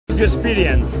your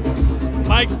experience?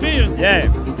 My experience?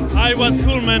 Yeah. I was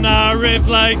cool, man. I raved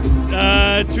like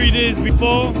 3 days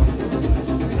before,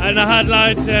 and I had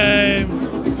like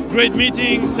great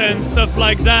meetings and stuff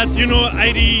like that. You know,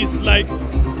 IDE is like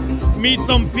meet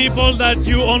some people that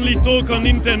you only talk on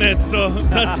internet, so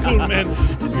that's cool, man.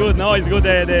 It's good, no? It's good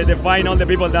to find all the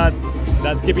people that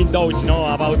keep in touch, no,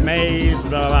 about mails,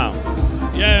 blah blah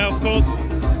blah. Yeah, of course.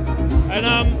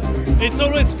 And it's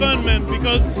always fun, man,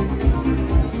 because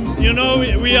you know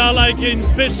we are like in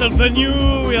special venue.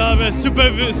 We have a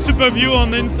super view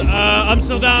on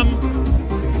Amsterdam.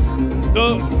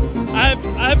 So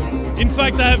in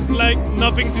fact, I have like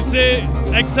nothing to say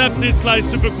except it's like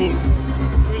super cool.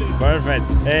 Perfect.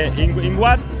 In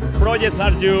what projects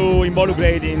are you involved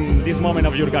in this moment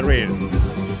of your career?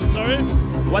 Sorry?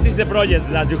 What is the project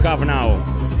that you have now?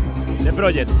 The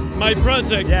projects. My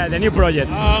project? Yeah, the new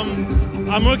projects.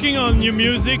 I'm working on new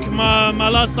music. My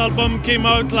last album came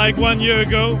out like 1 year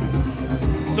ago.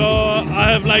 So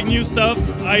I have like new stuff.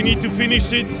 I need to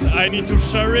finish it. I need to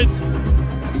share it.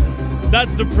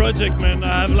 That's the project, man.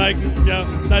 I have like, yeah,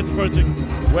 that's the project.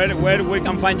 Where we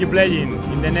can find you playing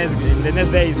in the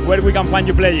next days? Where we can find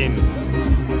you playing?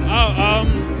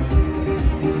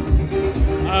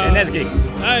 The next gigs.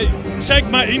 I check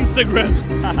my Instagram.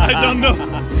 I don't know.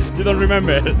 You don't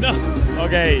remember? No.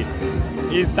 Okay.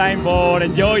 It's time for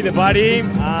enjoy the party,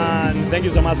 and thank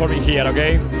you so much for being here.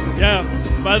 Okay. Yeah,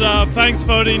 but thanks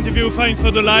for the interview. Thanks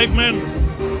for the live, man.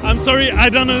 I'm sorry, I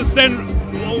don't understand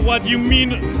what you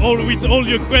mean with all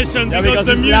your questions, yeah, because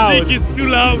the music loud. is too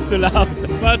loud. It's too loud.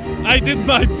 But I did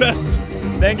my best.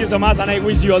 Thank you so much, and I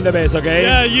wish you all the best, okay?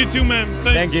 Yeah, you too, man.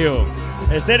 Thanks. Thank you.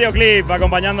 Stereoclip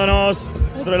acompañándonos,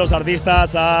 otro de los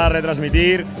artistas a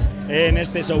retransmitir en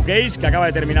este showcase que acaba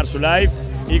de terminar su live,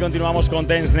 y continuamos con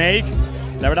Tensnake.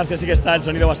 La verdad es que sí que está el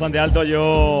sonido bastante alto.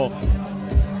 Yo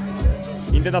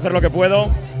intento hacer lo que puedo.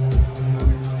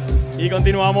 Y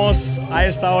continuamos a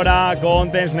esta hora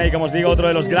con Tensnake, como os digo, otro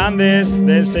de los grandes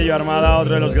del sello Armada,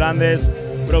 otro de los grandes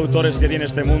productores que tiene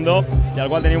este mundo y al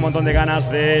cual tenía un montón de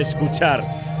ganas de escuchar.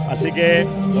 Así que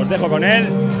os dejo con él.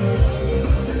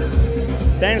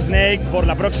 Tensnake por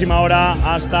la próxima hora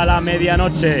hasta la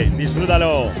medianoche.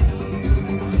 Disfrútalo.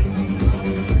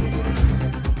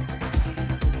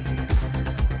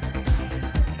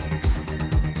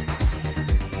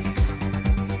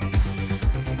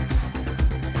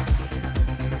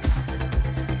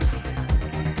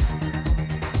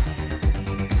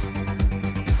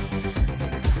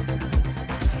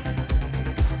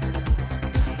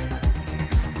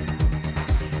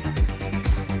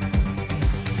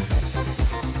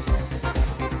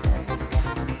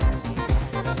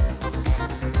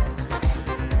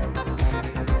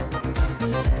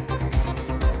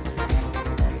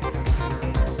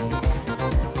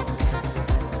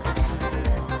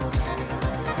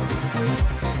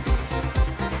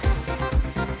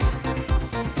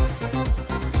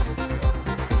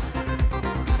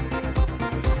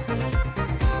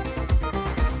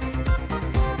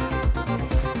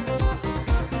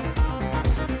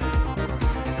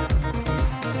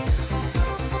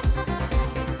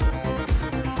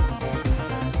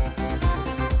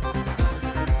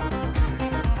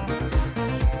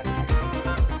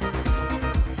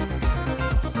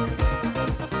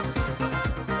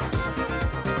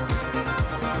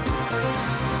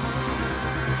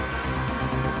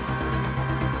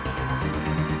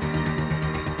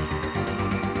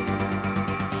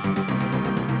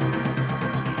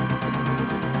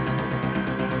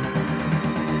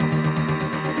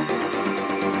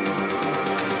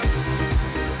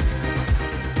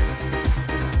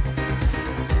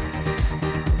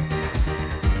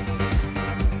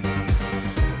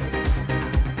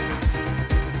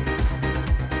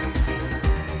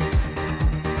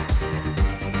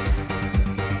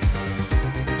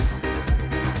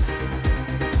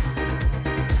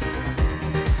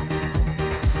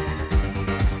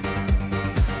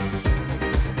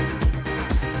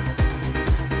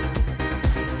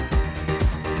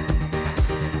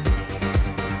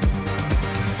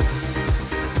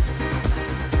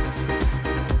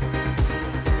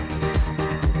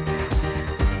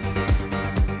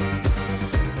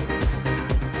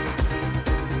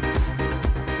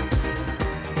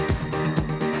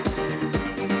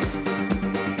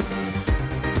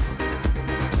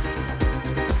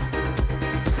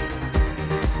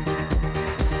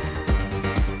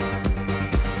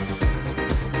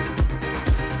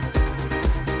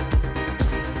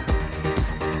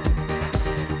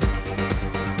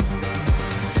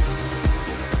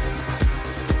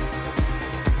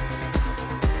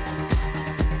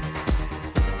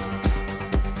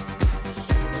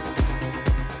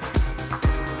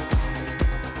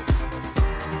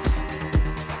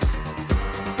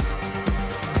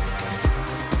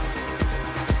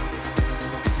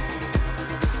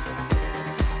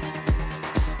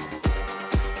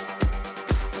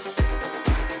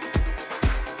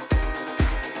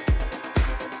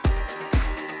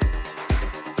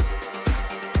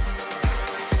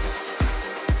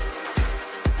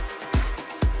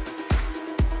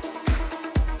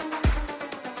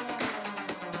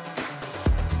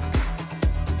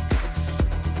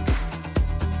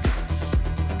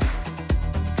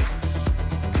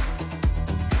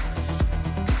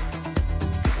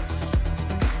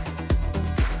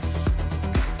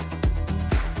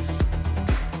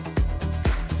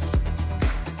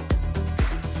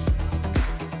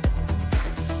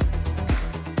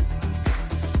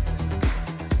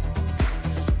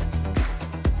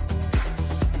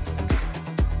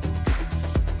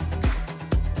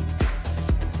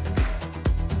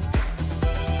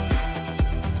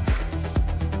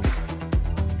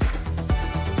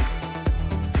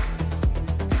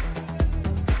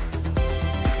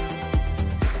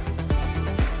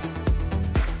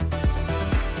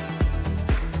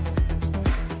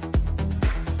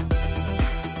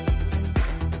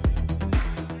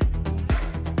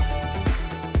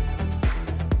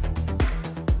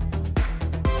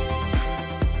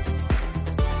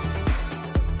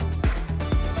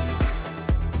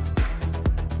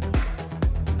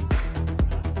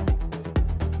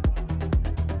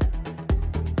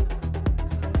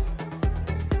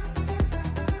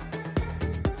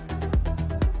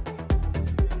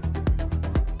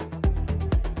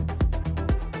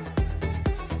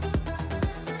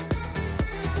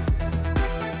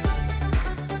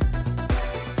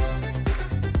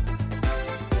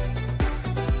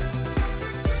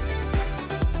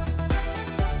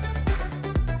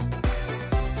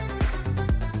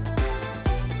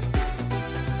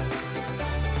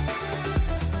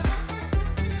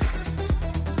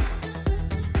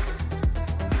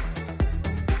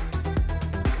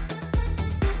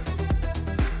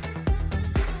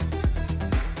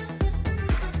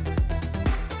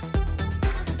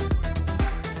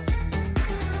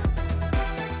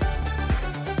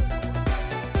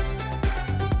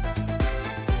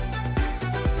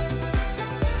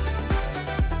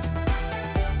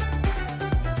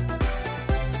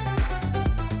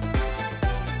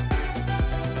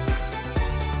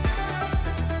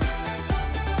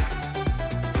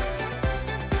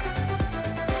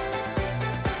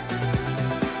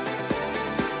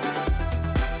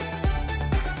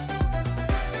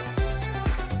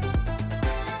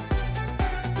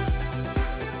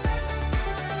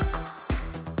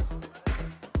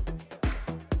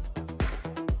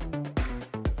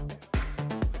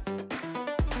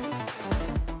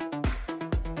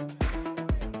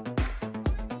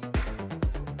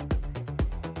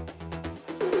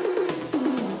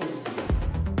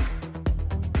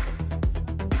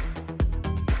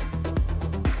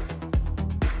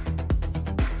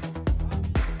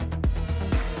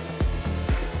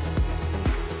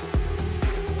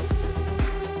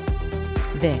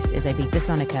 This is IBIZA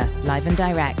Sonica, live and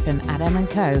direct from Adam &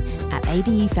 Co. at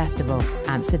ADE Festival,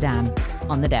 Amsterdam.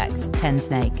 On the decks,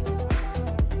 Tensnake.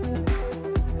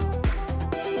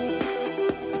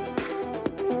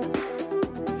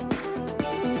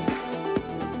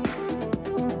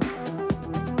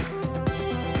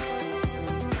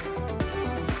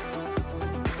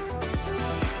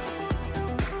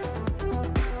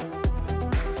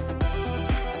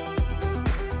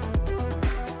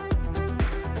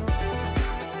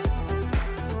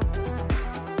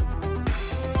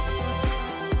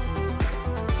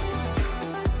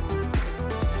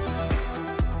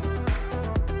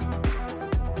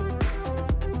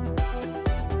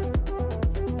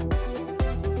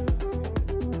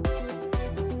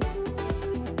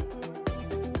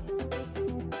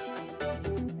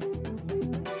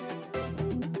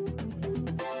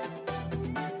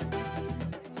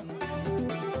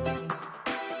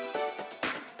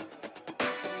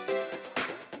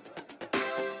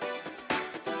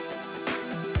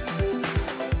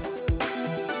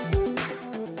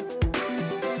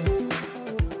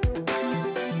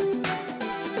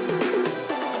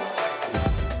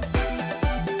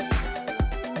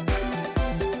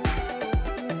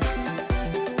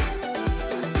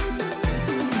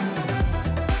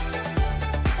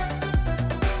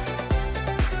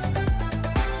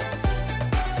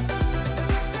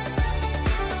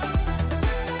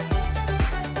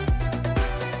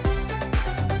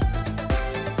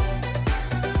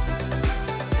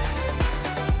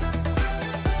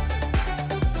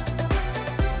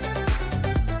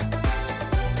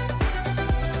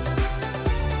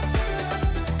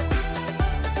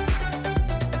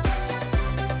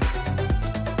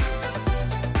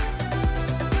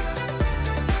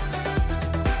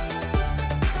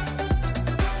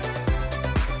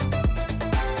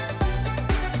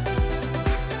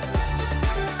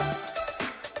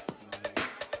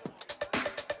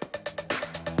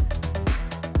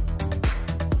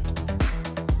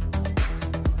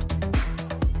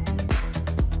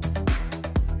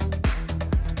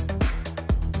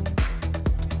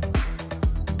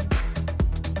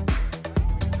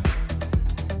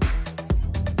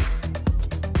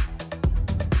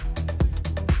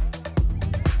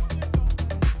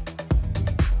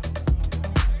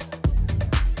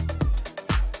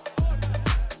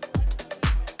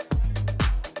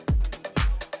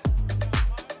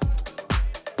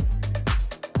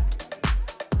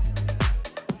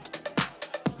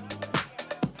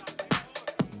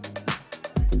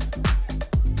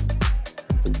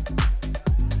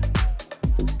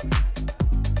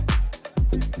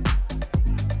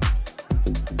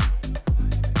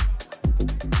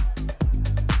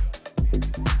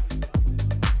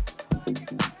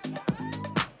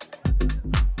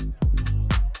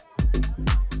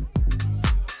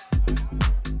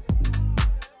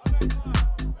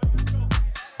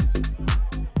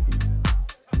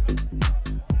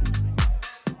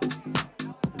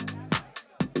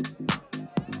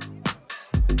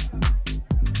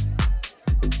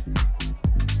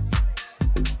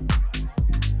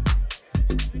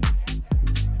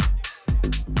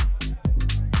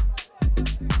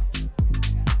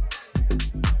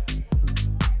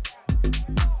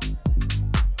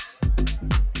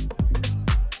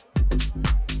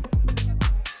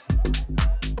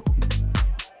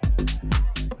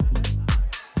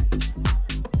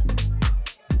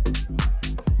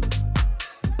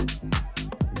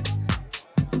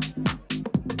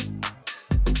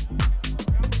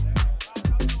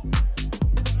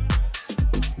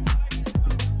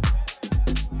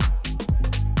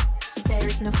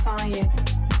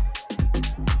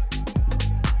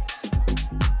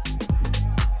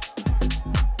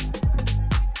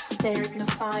 There's no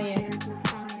fire.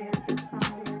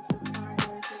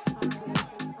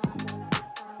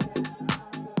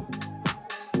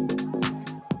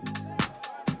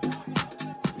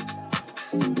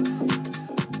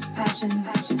 Passion,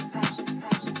 passion, passion,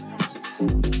 passion, passion.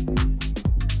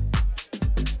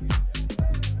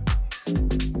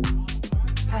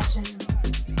 Passion.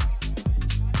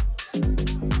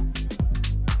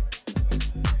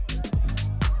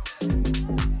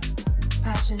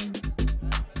 Passion.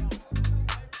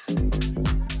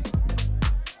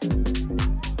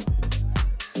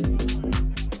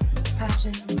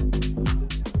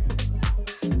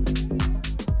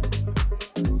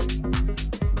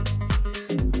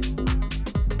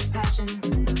 Passion.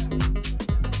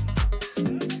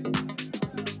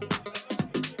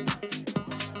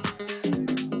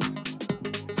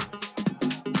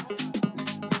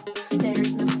 There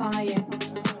is no fire.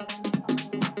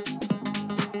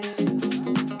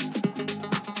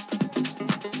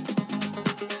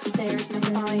 There is no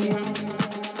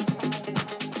fire.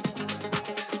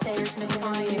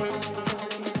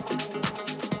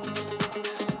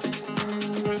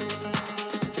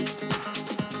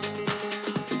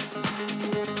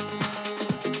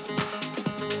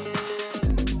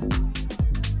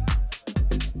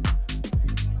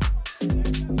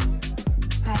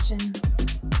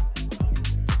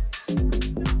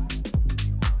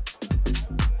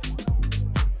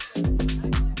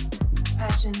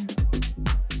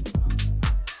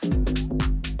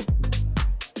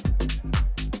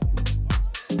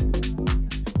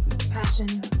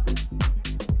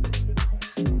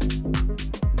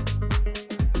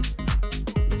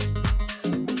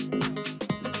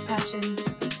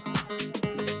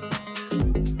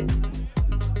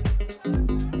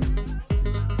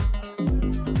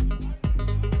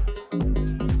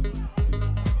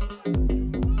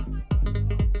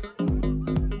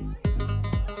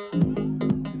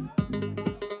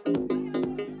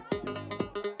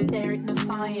 There is no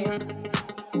fire.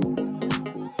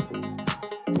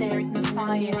 There is no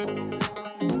fire.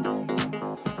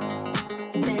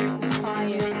 There is no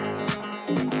fire.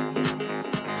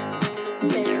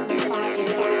 There is no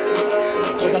fire.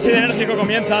 Pues así de enérgico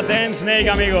comienza Tensnake,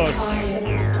 amigos.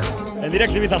 En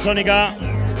directo IBIZA SONICA.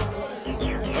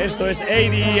 Esto es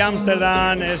ADE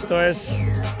Amsterdam, esto es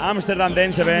Amsterdam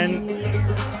Dance Event.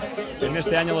 En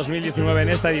este año 2019, en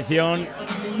esta edición,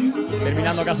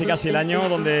 terminando casi el año,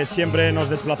 donde siempre nos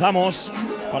desplazamos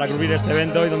para cubrir este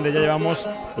evento y donde ya llevamos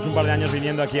pues, un par de años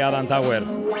viniendo aquí a ADE Tower.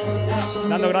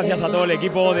 Dando gracias a todo el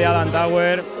equipo de ADE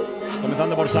Tower,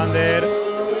 comenzando por Sander,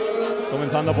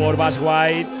 comenzando por Bass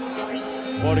White,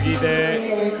 por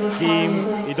Guite, Kim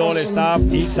y todo el staff,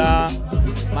 Isa,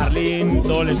 Marlene,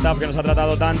 todo el staff que nos ha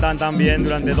tratado tan bien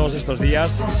durante todos estos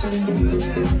días,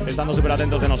 estando súper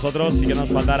atentos de nosotros y que no nos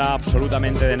faltara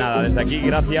absolutamente de nada. Desde aquí,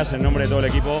 gracias en nombre de todo el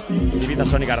equipo IBIZA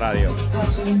SONICA Radio.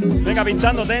 Venga,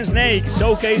 pinchando Tensnake,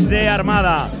 Showcase de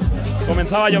Armada.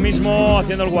 Comenzaba yo mismo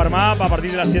haciendo el warm-up, a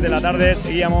partir de las 7 de la tarde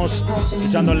seguíamos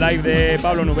escuchando el live de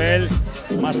Pablo Nubel,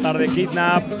 más tarde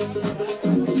Kidnap,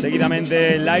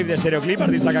 seguidamente el live de Stereoclip,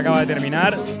 artista que acaba de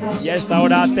terminar, y a esta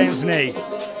hora Tensnake.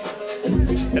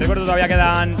 Te recuerdo, todavía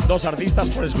quedan dos artistas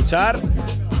por escuchar,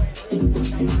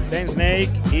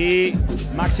 Tensnake y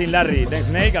Maxine Larry.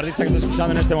 Tensnake, artista que está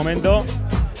escuchando en este momento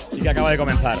y que acaba de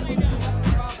comenzar.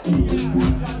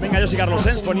 Venga, yo soy Carlos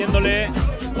Sens, poniéndole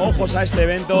ojos a este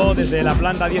evento desde la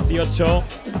planta 18,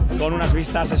 con unas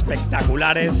vistas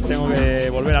espectaculares, tengo que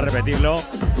volver a repetirlo,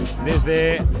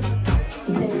 desde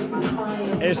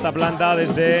esta planta,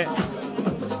 desde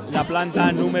la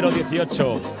planta número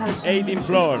 18, 18th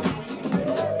floor,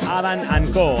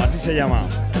 ADE Co, así se llama.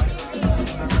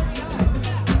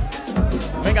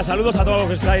 Venga, saludos a todos los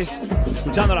que estáis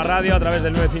escuchando la radio a través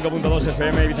del 95.2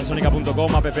 FM,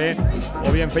 ibizasonica.com, app,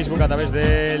 o bien Facebook a través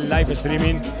del live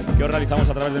streaming que os realizamos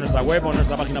a través de nuestra web o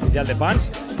nuestra página oficial de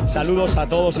fans. Saludos a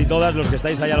todos y todas los que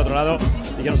estáis ahí al otro lado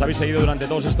y que nos habéis seguido durante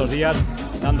todos estos días,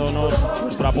 dándonos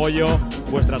vuestro apoyo,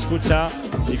 vuestra escucha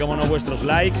y, como no, vuestros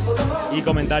likes y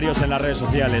comentarios en las redes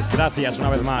sociales. Gracias una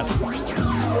vez más.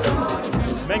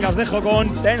 Venga, os dejo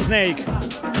con Tensnake.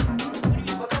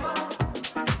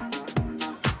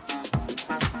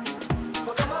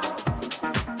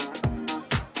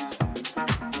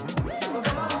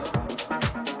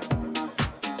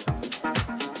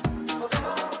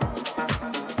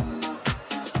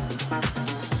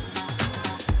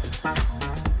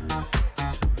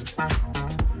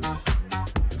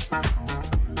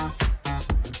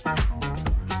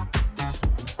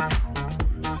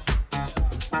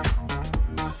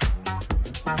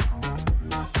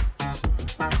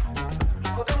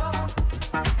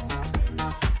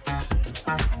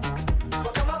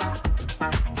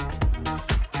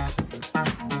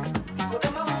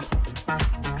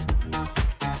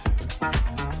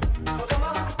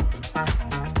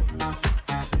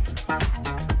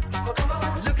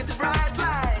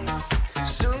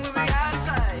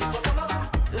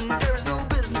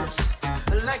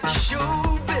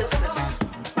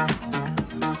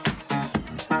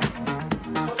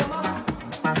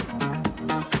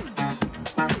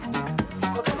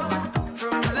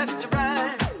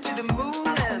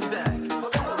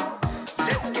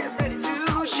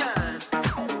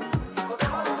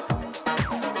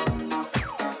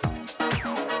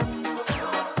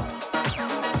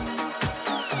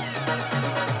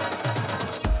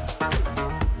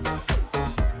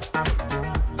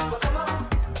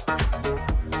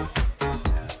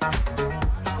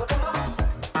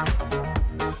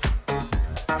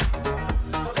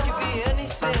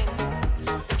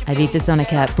 IBIZA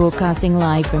SONICA, broadcasting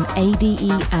live from ADE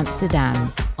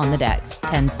Amsterdam. On the decks,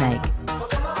 Tensnake.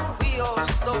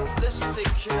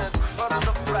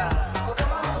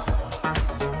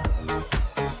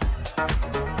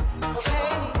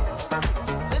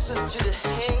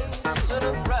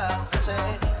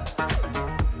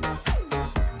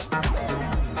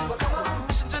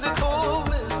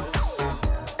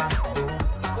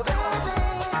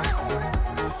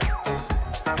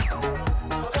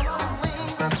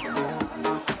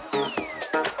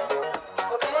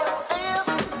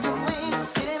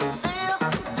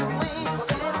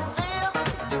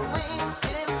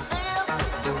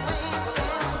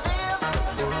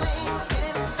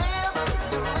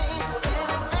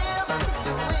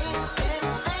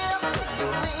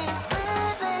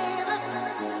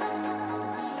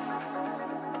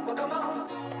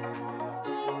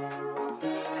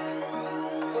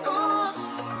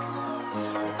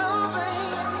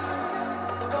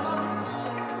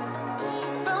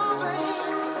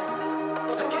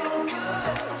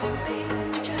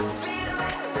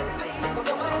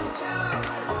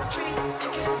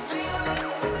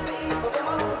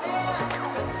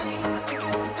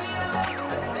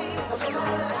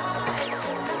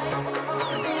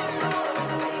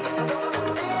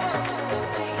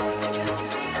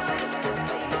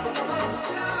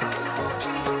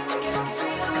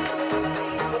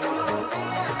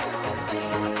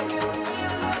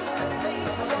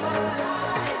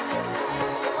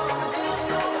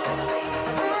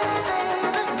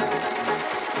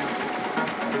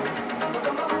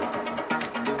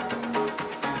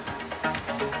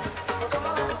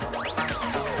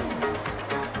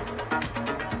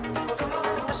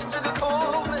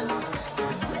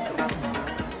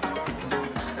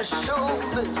 the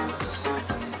show business.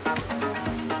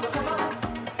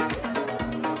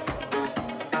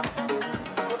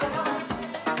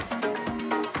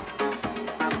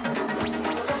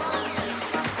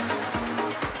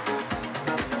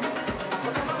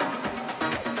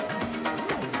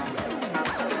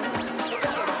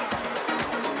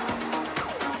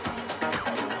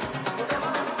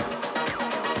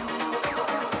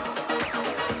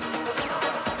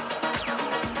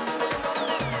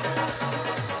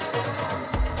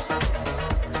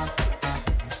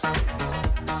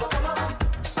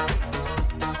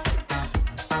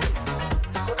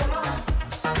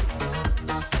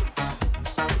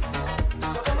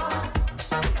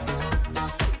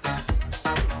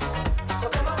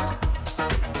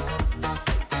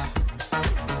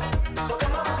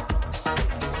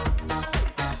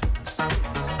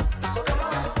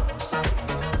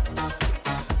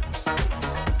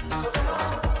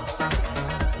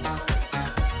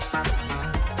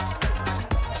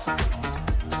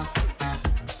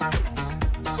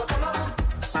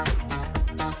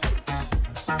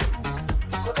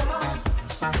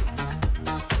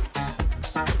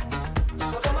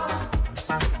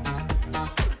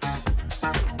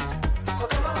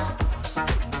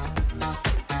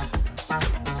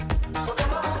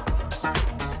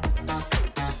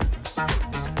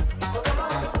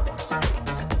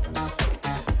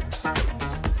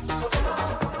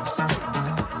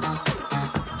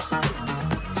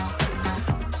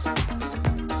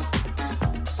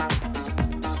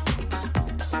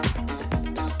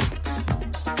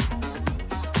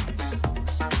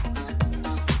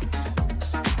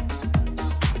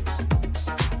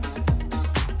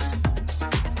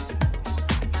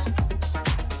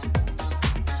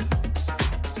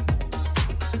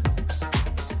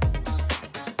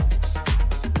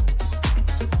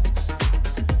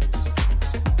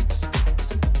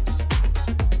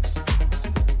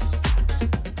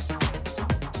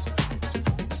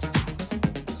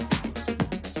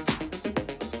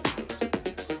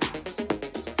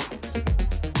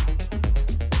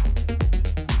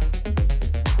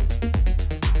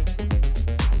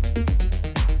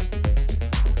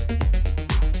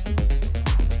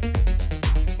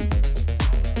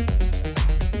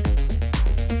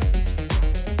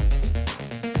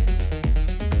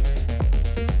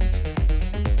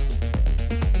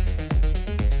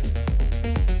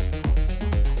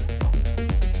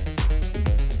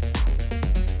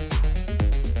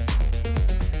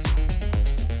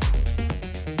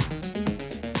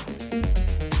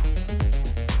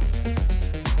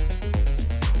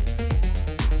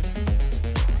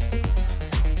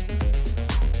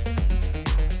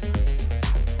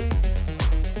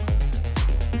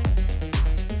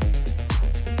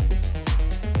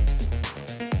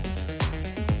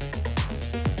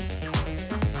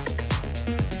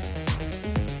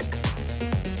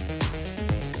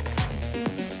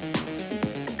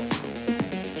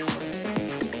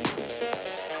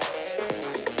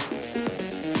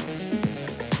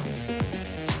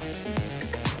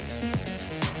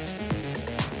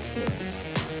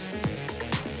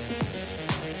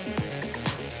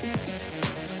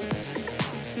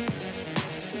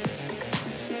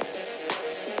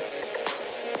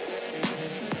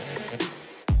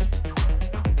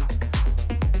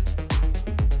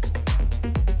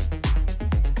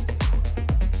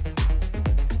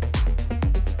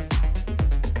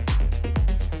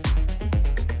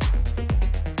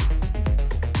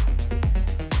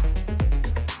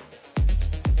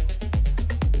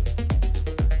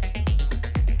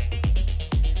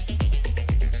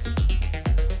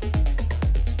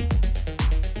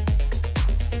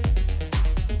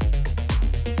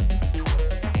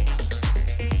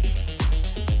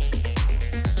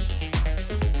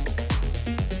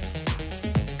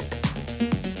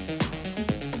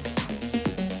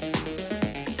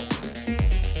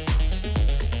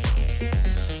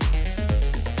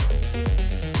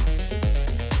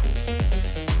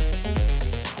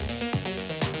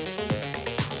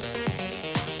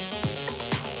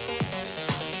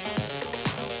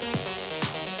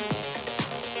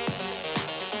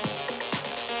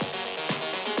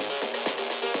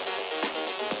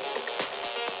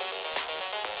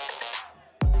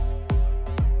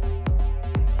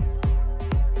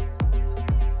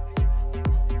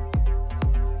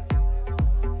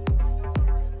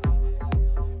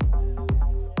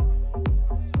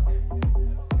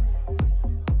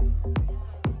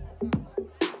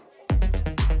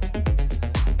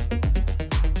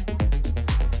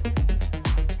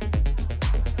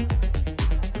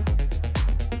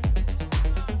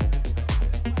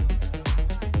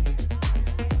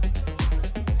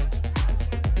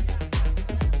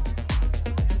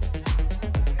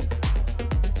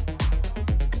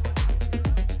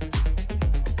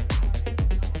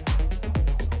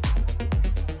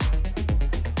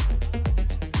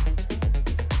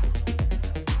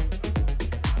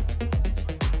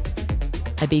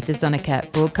 Ibiza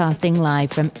Sonica, broadcasting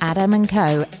live from Adam &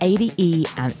 Co, ADE,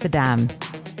 Amsterdam.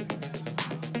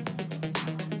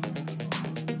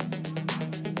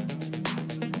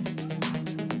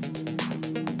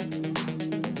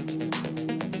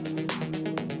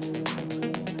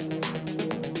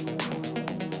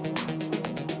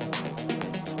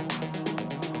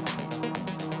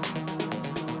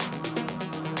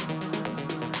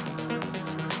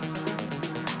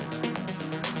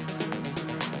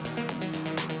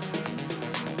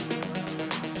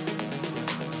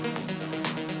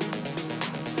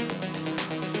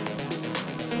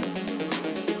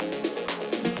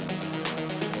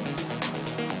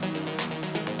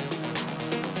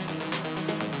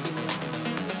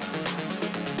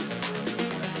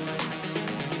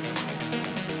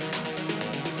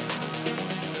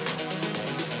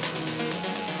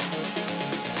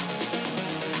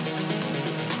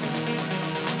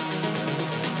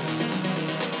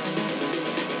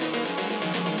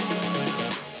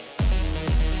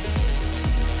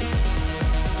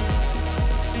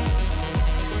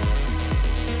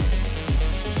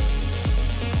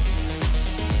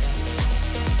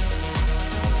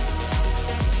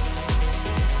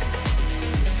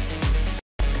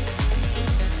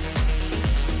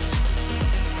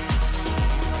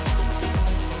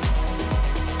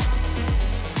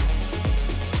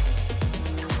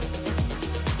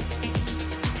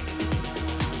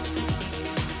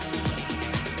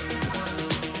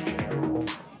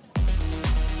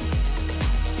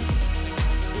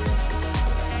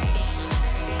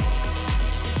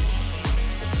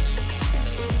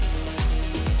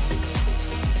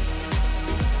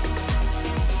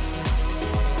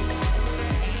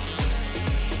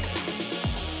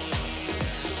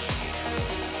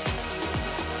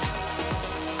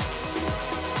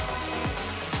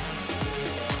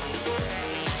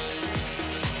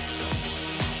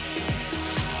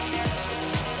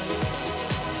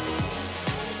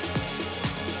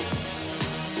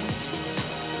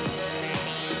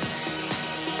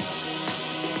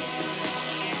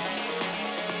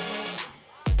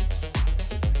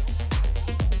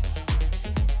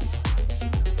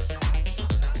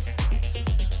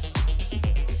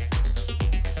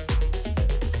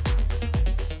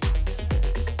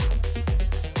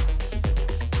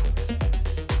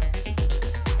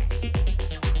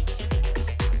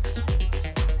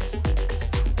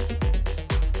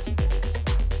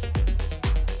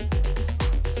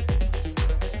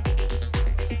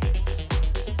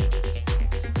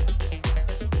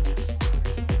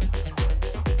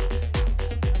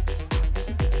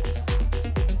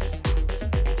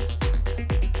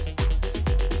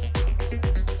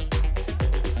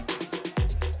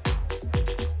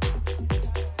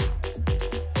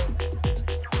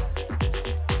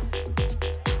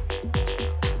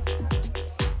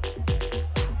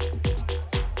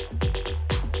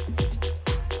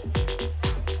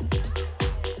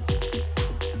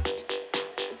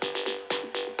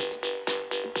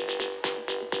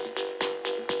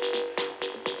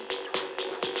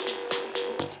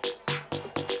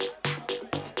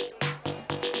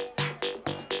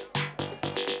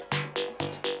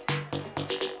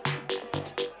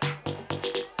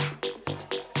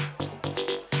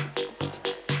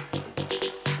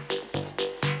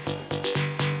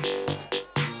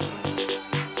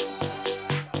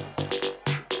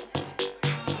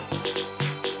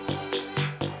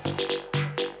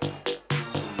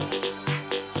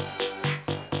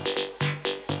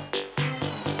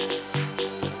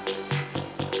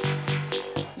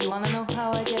 Wanna know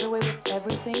how I get away with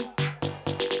everything?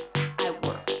 I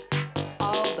work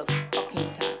all the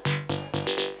fucking time.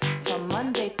 From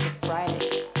Monday to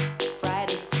Friday,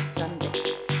 Friday to Sunday.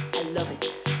 I love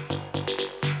it.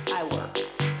 I work.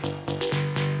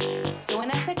 So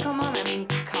when I say come on, I mean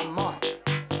come on.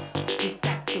 You've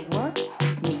got to work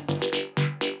with me.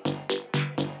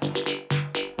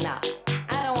 Nah,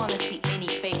 I don't wanna see any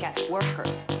fake ass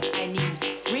workers. I need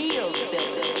real builders.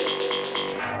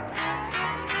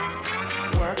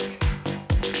 Work it.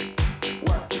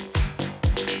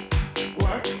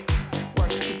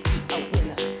 Work to be a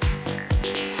winner.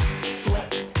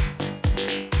 Sweat.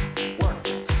 Work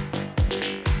it.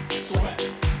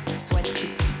 Sweat to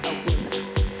be a winner.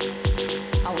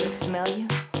 I wanna smell you.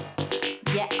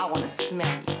 Yeah, I wanna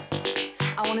smell you.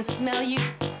 I wanna smell you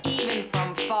even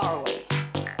from far away.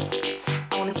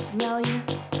 I wanna smell you.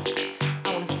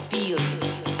 I wanna feel you.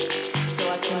 So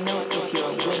I can know if you're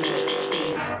a winner,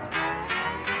 baby.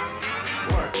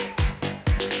 Work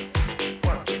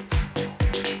it.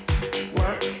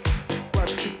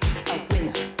 Work to be a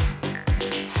winner.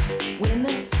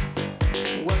 Winners,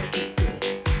 work it good.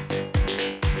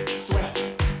 Sweat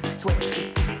to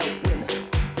be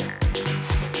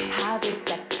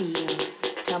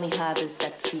does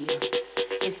that feel?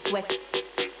 Is sweat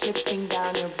dripping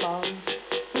down your balls?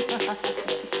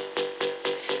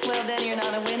 Well, then you're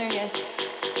not a winner yet.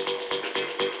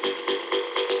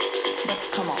 But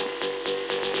come on.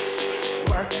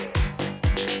 Work.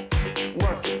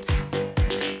 Work it.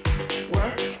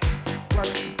 Work.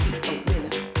 Work to be a winner.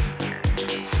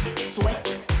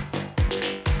 Sweat.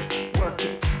 Work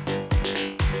it.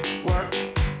 Work.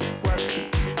 Work to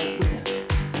be a winner.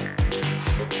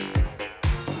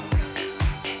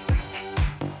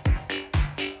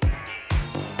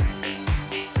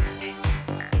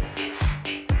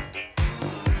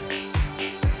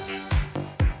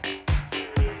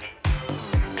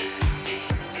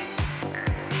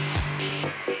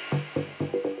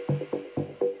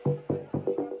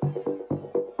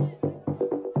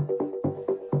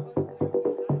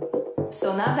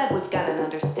 So now that we've got an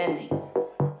understanding,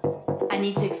 I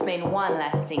need to explain one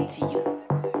last thing to you.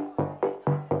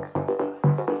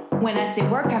 When I say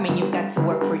work, I mean you've got to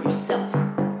work for yourself.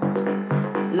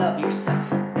 Love yourself.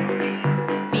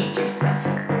 Feed yourself.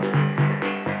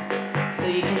 So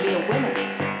you can be a winner.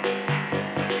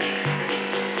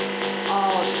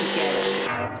 All together.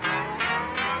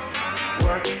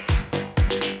 Work.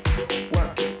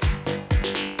 Work it.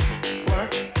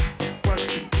 Work. Work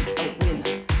to be a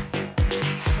winner.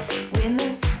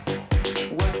 Winners,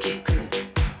 work it good.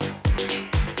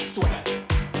 Sweat,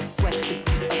 sweat to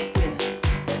be a winner.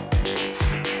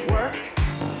 Work,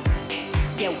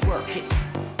 yeah, work it.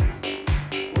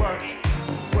 Work,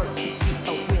 work to be a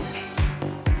winner.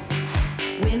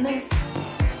 Winners,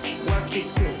 work it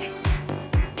good.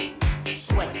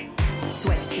 Sweat,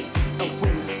 sweat to be a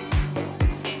winner.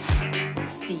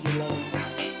 See you later.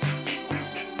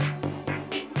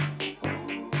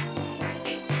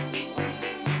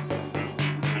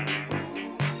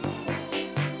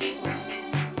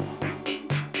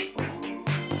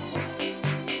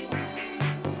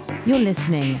 You're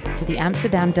listening to the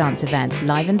Amsterdam Dance Event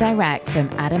live and direct from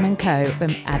Adam & Co.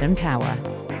 from Adam Tower.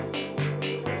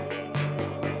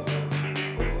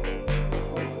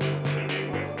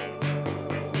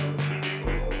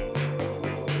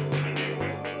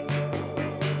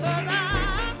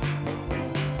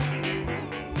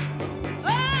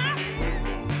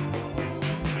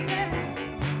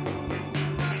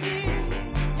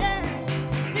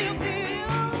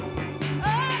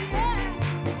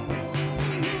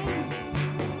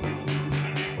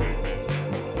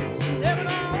 Never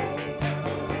know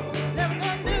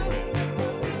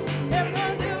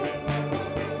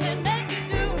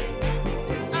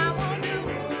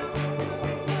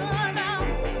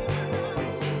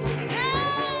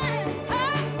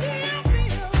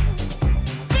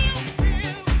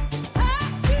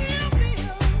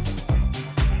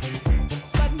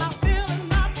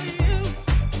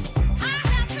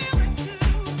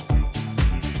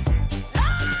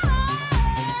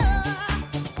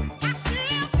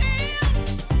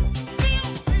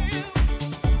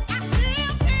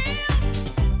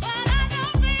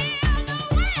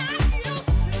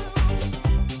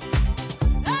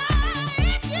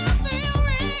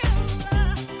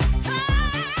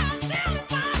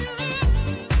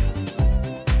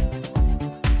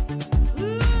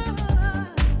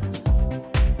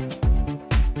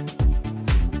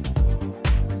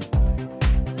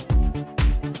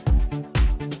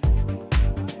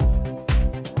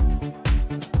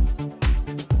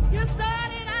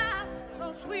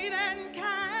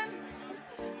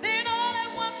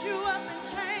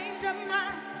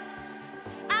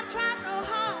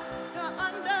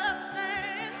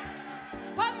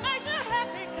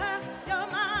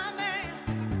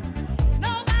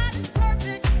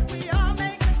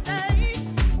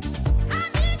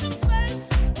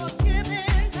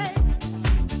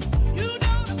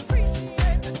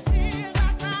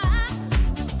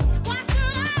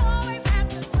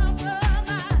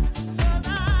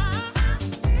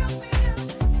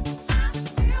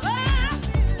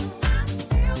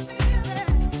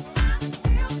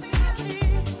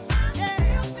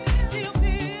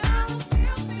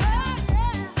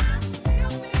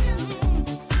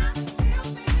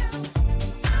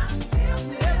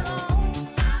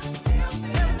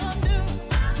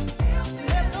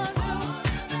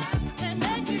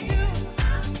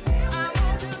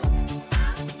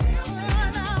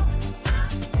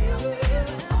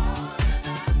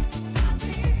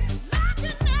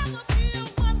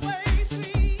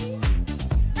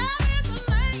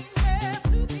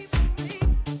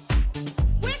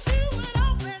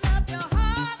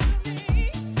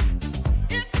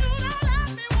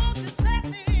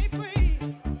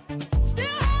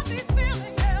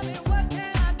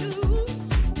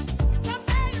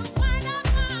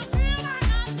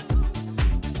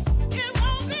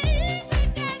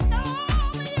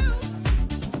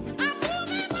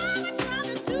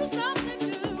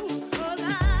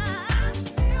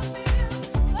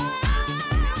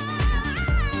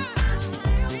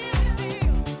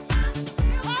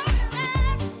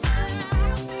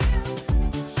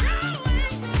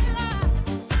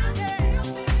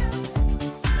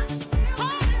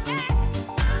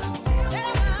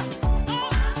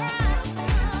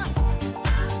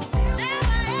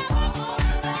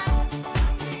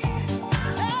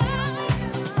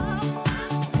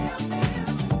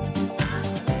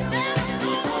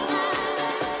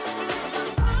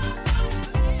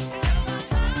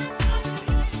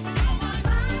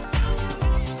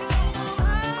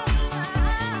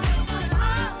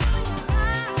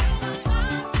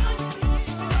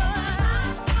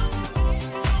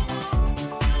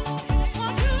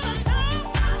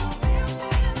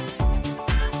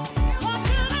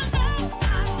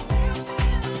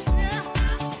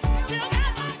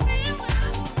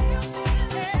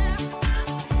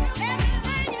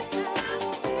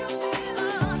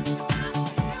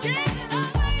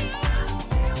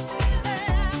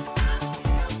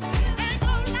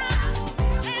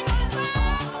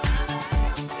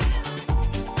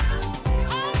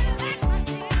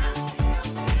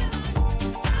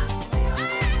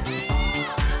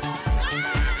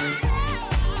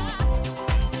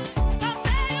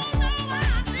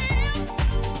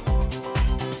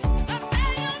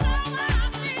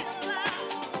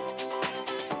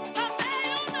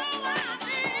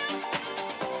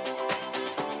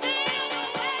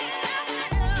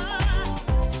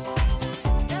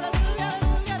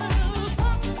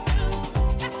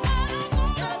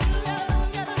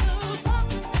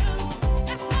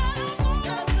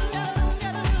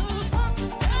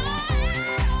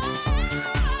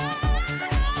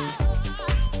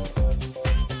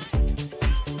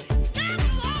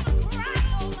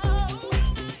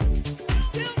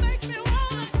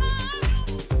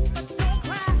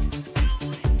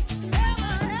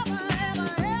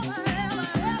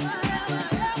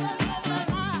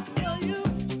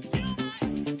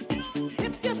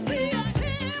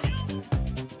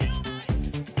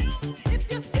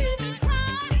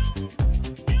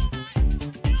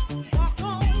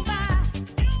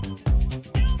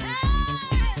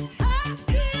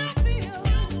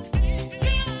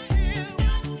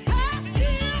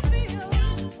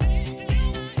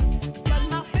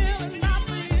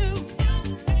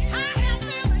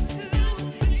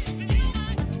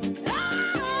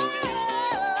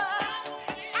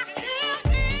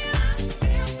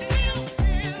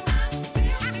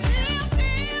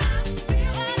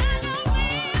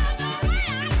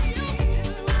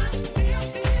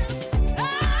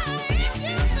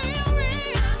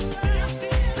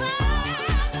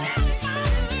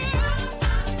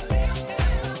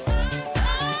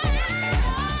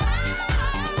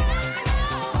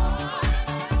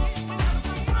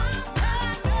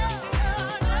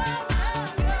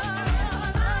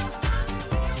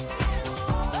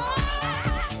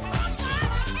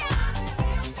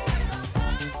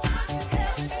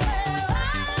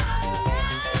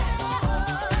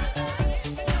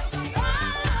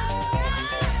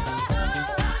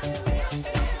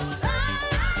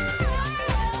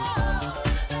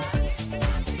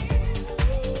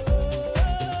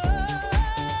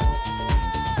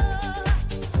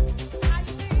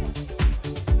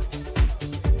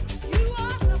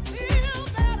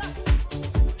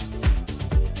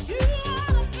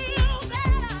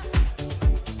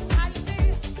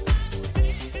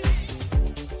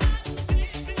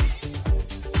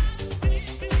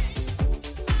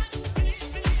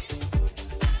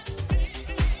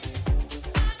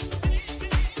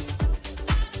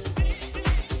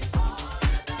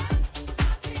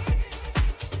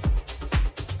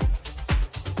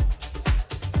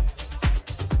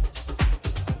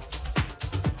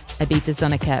Ibiza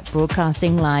Sonica,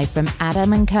 broadcasting live from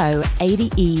Adam & Co,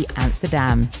 ADE,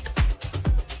 Amsterdam.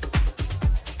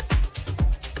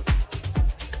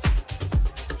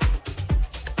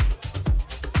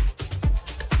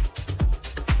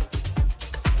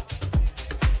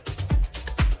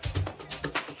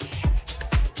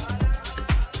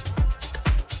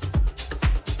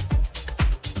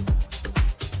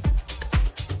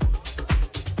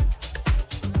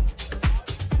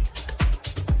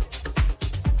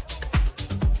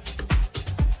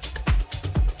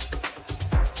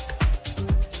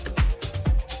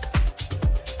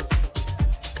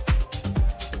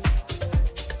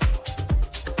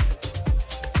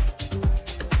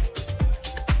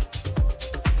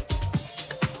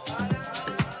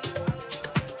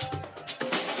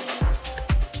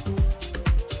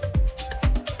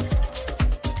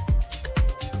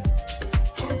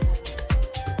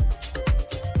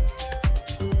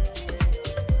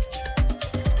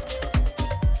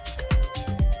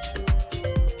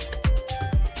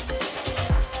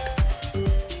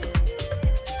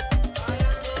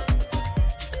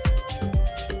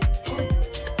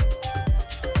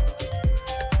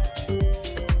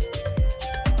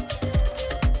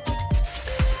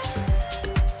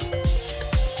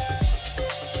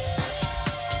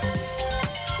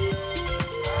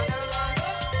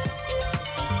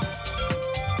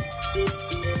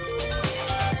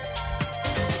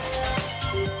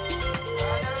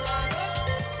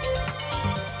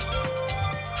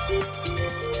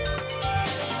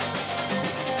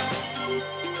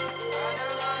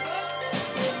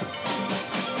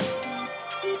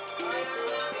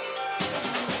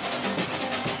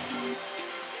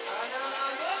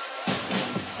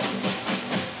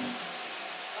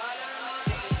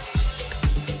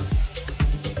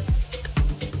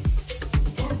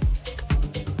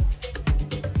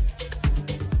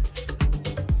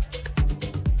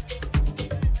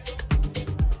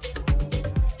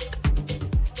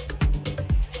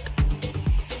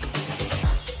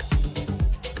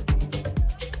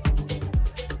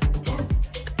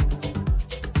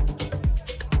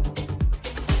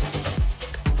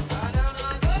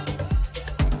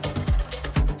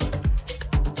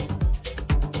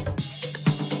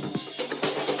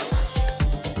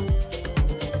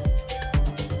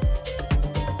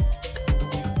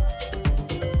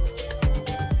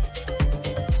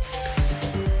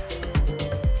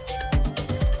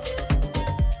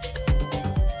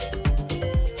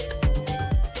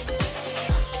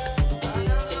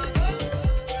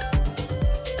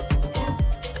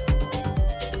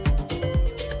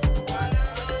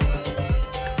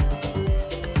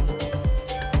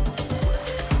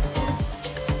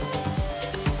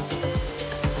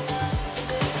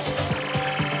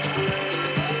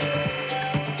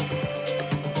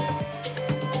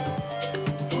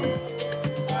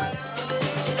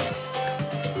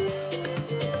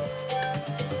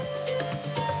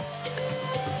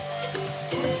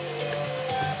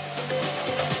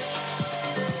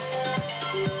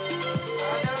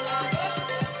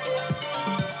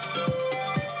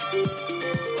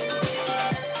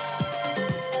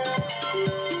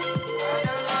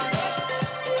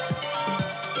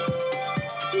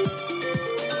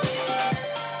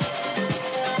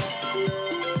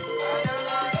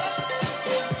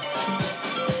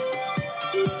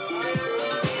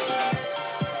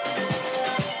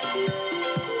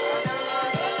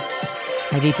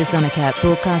 Ibiza Sonica,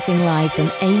 broadcasting live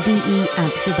from ADE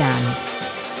Amsterdam.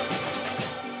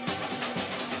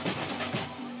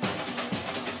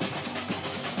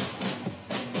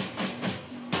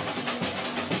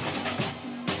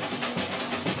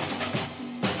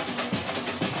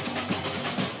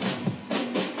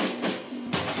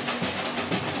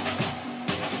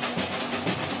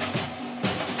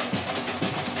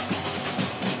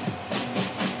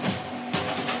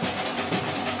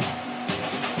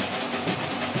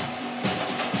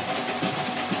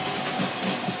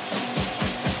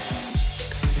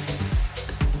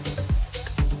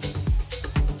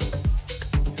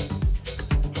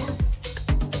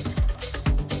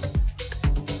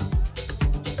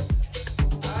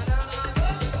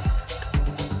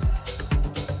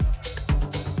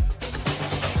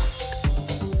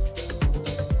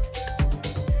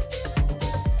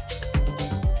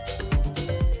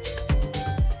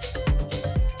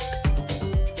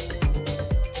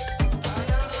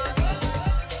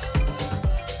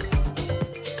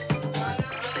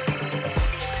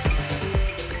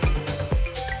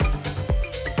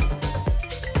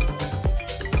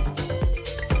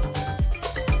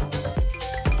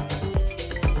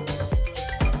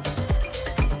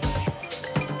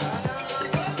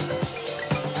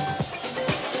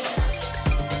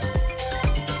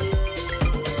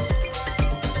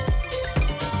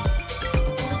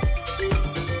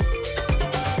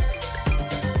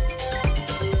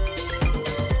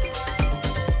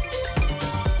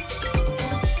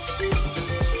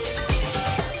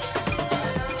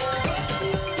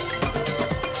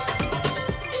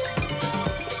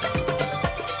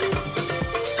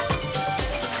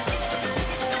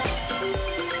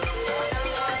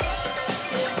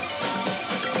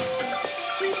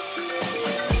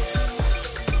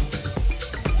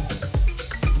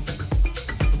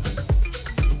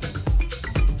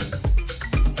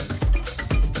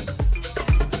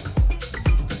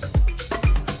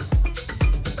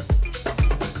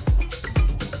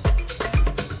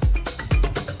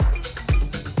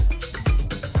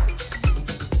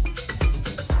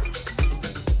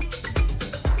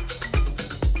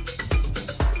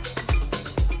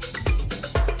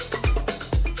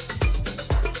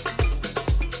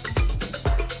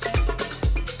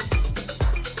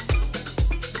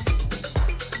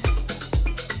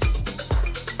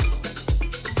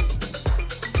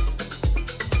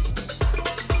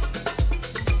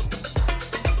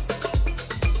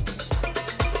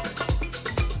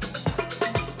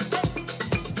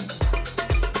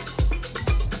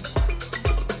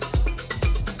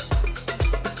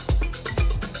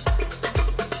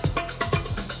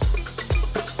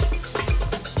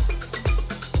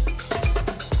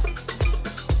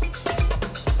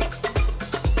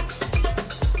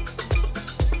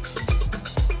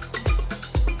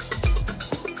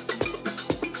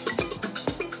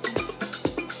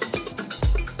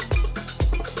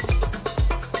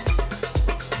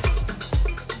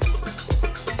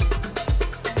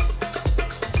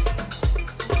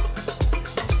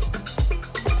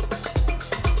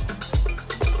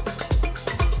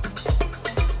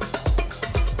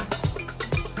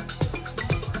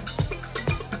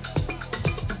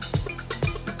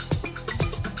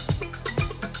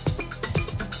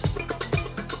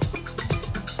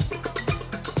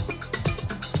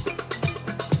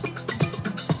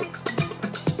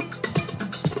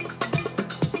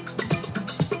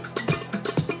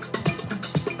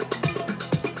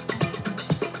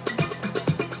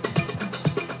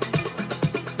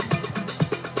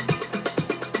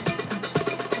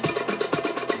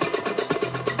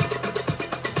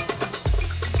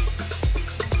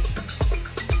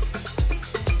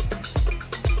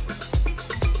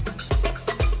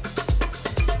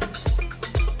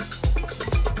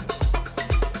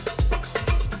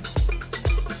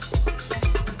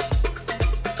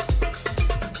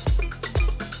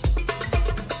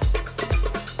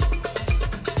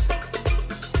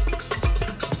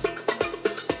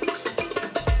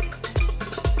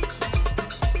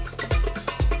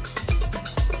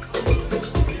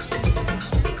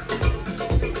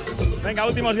 Venga,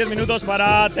 últimos 10 minutos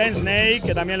para Tensnake,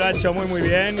 que también lo ha hecho muy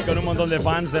bien, con un montón de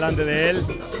fans delante de él,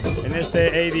 en este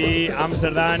ADE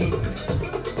Amsterdam,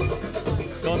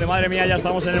 donde, madre mía, ya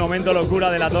estamos en el momento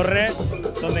locura de la torre,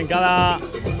 donde en cada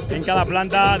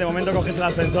planta, de momento coges el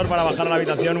ascensor para bajar a la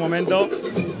habitación un momento,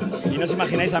 y no os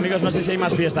imagináis, amigos, no sé si hay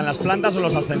más fiesta en las plantas o en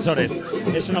los ascensores.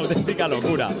 Es una auténtica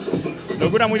locura.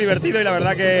 Locura, muy divertido y la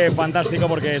verdad que fantástico,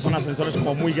 porque son ascensores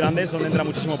como muy grandes donde entra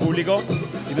muchísimo público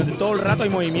y donde todo el rato hay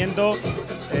movimiento.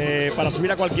 Para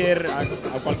subir a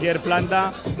cualquier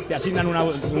planta te asignan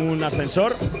un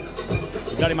ascensor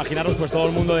y claro, imaginaros pues todo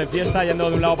el mundo de fiesta yendo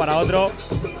de un lado para otro,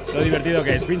 lo divertido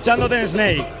que es. Pinchando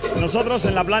Tensnake, nosotros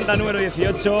en la planta número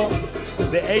 18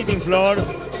 de 18th floor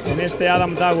en este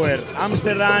Adam Tower,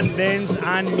 Amsterdam Dance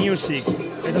and Music.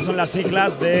 Esas son las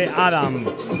siglas de Adam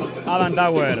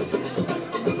Tower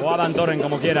o Adam Torrent,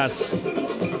 como quieras.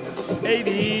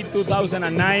 ADE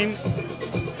 2019,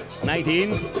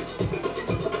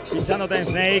 pinchando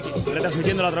Tensnake,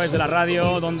 retransmitiéndolo a través de la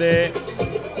radio, donde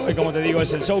hoy, como te digo,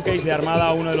 es el showcase de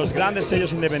Armada, uno de los grandes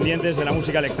sellos independientes de la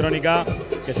música electrónica,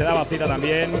 que se daba cita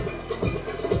también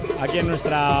aquí en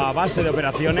nuestra base de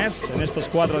operaciones en estos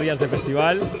 4 días de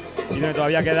festival, y donde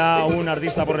todavía queda un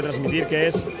artista por retransmitir, que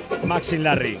es Maxine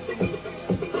Larry.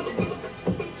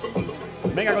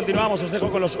 Venga, continuamos, os dejo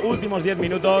con los últimos 10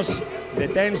 minutos de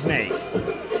Tensnake.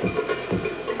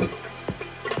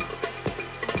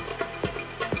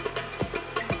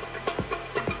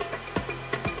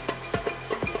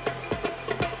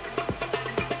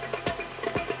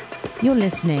 You're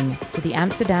listening to the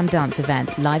Amsterdam Dance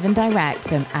Event, live and direct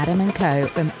from Adam & Co.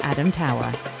 from Adam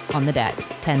Tower. On the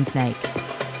decks, Tensnake.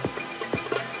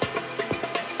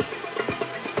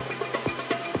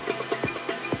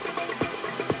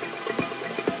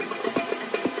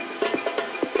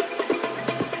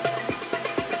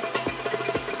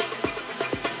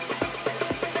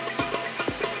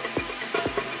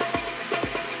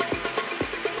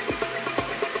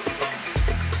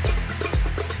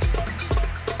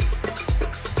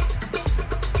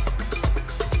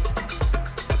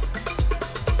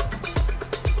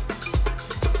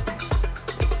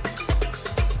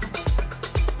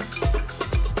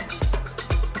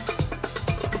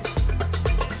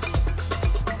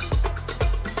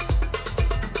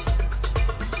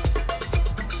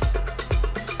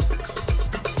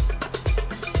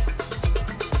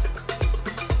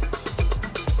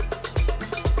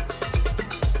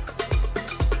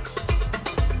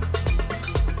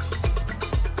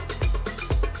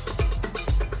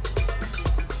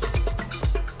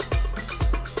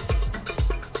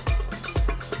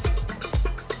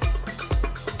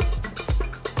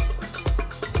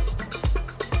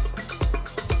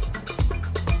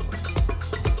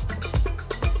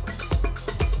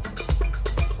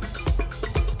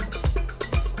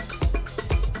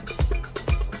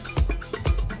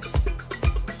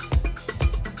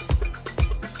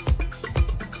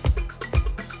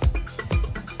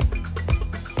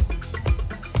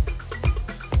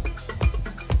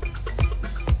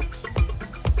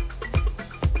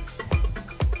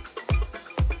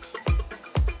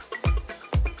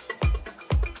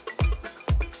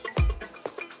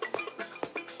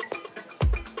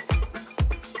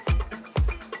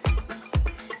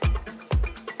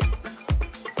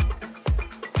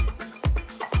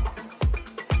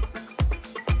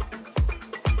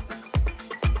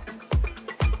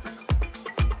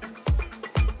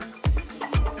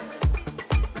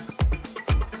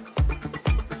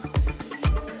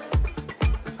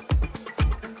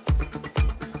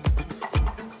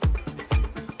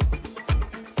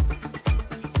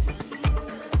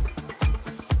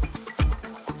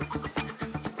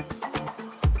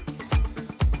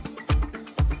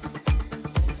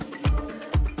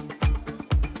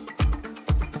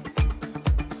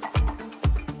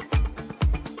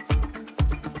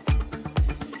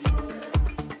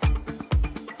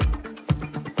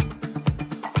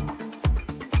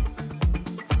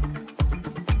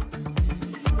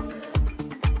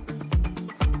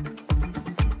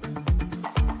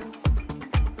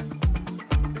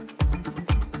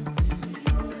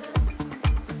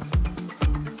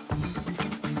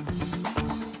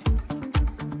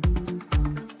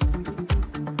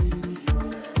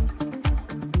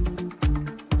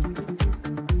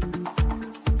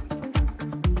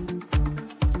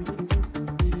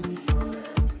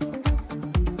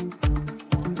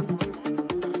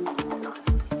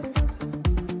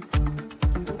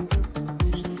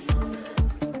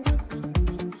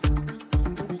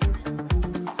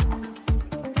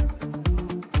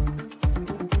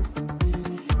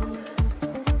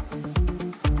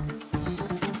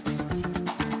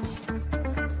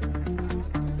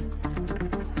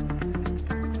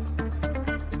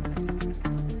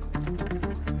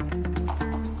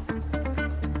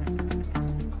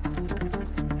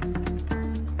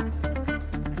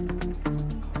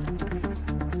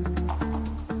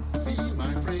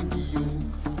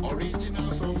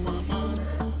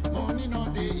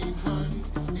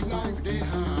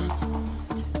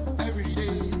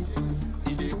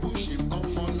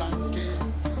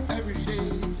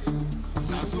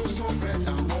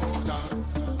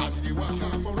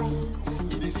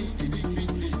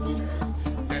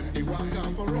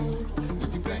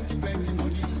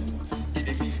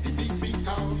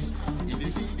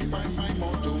 find my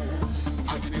motto.